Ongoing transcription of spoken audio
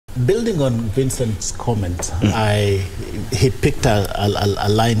building on Vincent's comment, he picked a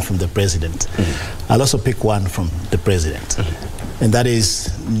line from the president. I'll also pick one from the president, and that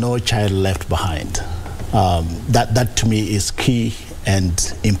is no child left behind. That to me is key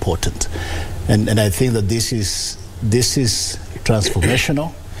and important, and I think that this is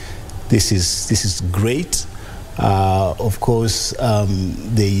transformational. This is great. Of course,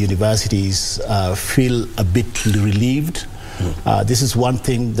 the universities feel a bit relieved. This is one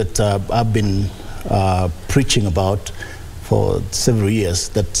thing that I've been preaching about for several years,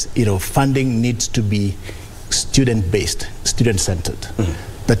 that funding needs to be student-based, student-centered,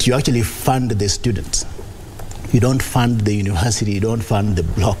 that you actually fund the students. You don't fund the university, you don't fund the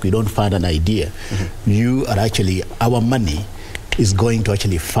block, you don't fund an idea. You are actually, our money is going to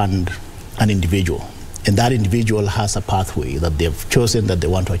actually fund an individual. And that individual has a pathway that they've chosen that they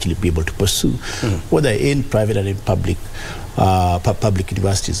want to actually be able to pursue, whether in private and in public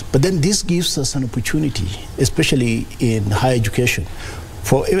universities. But then this gives us an opportunity, especially in higher education,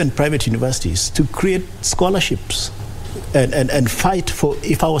 for even private universities to create scholarships and fight for.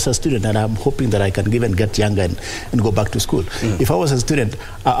 If I was a student, and I'm hoping that I can even get younger and go back to school. If I was a student,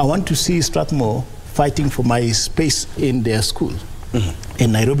 I want to see Strathmore fighting for my space in their school.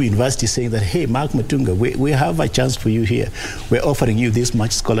 In Nairobi University saying that, hey, Mark Matunga, we have a chance for you here. We're offering you this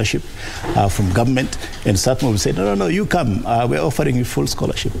much scholarship from government. And Strathmore will say, no, you come. We're offering you full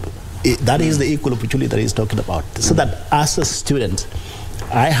scholarship. That is the equal opportunity that he's talking about. So that as a student,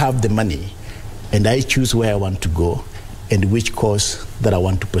 I have the money and I choose where I want to go and which course that I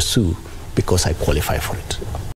want to pursue because I qualify for it.